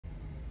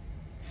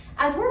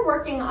As we're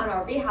working on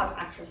our rehab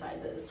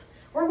exercises,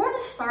 we're going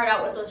to start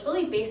out with those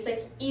really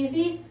basic,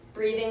 easy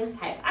breathing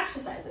type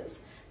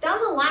exercises.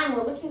 Down the line,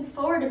 we're looking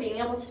forward to being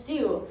able to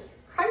do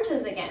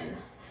crunches again,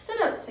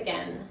 sit-ups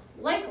again,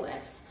 leg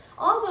lifts,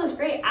 all of those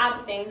great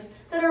ab things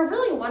that are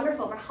really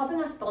wonderful for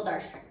helping us build our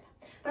strength.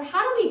 But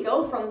how do we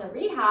go from the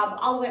rehab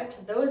all the way up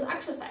to those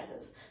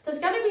exercises? There's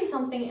got to be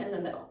something in the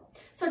middle.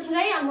 So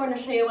today I'm going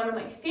to show you one of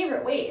my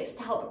favorite ways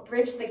to help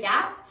bridge the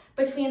gap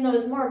between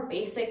those more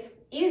basic,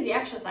 easy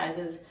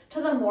exercises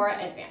to the more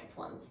advanced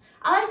ones.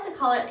 I like to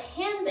call it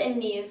hands and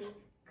knees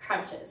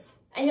crunches,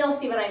 and you'll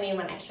see what I mean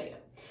when I show you.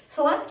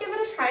 So let's give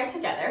it a try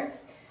together.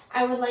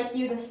 I would like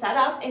you to set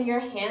up in your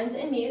hands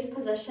and knees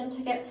position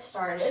to get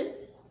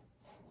started.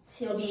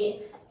 So you'll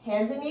be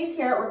hands and knees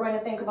here. We're going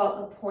to think about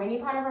the pointy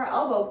part of our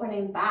elbow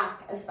pointing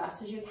back as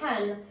best as you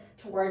can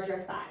towards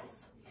your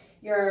thighs.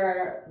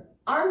 Your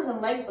arms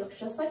and legs look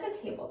just like a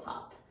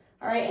tabletop.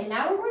 All right, and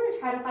now we're going to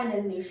try to find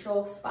a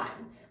neutral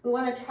spine. We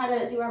want to try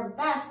to do our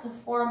best to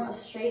form a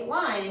straight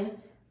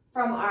line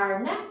from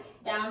our neck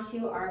down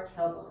to our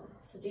tailbone.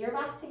 So do your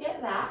best to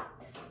get that.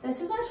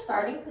 This is our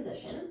starting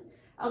position.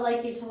 I'd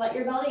like you to let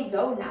your belly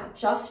go now,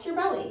 just your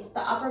belly.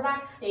 The upper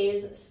back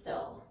stays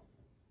still.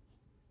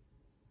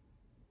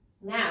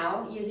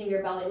 Now, using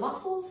your belly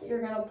muscles,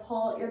 you're going to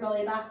pull your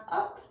belly back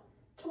up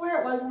to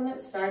where it was when it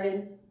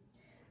started.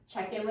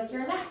 Check in with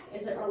your neck.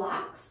 Is it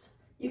relaxed?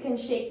 You can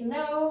shake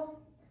no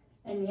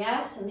and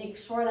yes, and make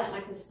sure that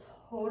neck is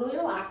totally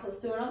relaxed. Let's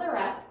do another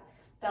rep.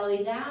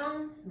 Belly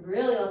down,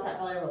 really let that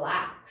belly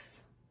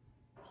relax.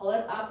 Pull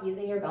it up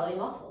using your belly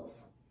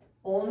muscles.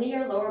 Only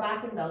your lower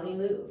back and belly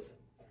move.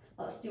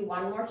 Let's do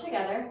one more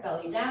together.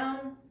 Belly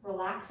down,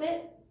 relax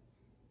it,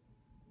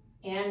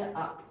 and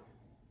up.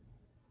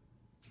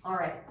 All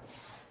right,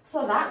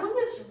 so that move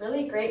is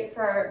really great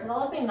for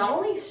developing not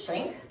only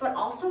strength, but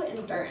also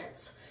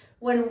endurance.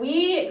 When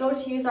we go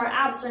to use our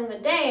abs during the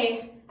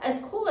day, as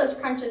cool as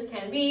crunches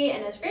can be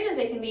and as great as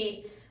they can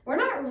be, we're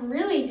not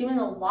really doing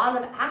a lot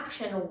of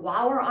action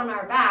while we're on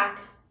our back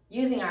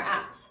using our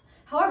abs.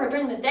 However,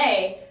 during the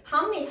day,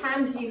 how many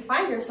times do you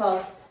find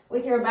yourself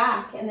with your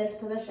back in this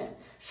position?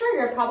 Sure,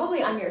 you're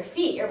probably on your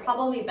feet, you're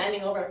probably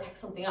bending over to pick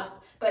something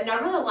up, but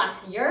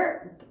nevertheless,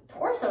 your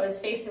torso is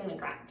facing the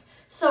ground.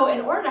 So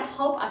in order to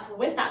help us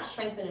with that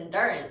strength and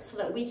endurance so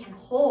that we can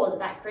hold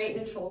that great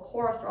neutral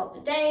core throughout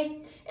the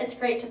day, it's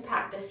great to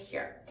practice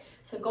here.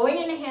 So going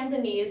into hands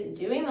and knees,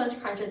 doing those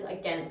crunches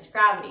against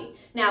gravity.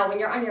 Now, when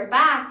you're on your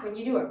back, when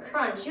you do a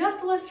crunch, you have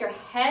to lift your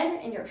head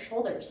and your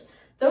shoulders.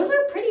 Those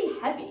are pretty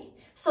heavy.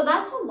 So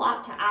that's a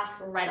lot to ask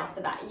right off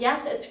the bat.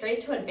 Yes, it's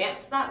great to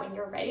advance to that when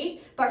you're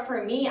ready, but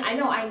for me, I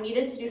know I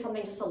needed to do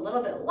something just a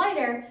little bit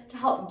lighter to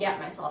help get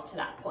myself to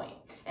that point.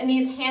 And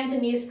these hands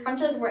and knees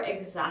crunches were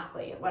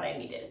exactly what I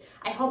needed.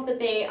 I hope that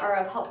they are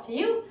of help to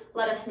you.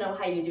 Let us know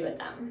how you do with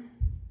them.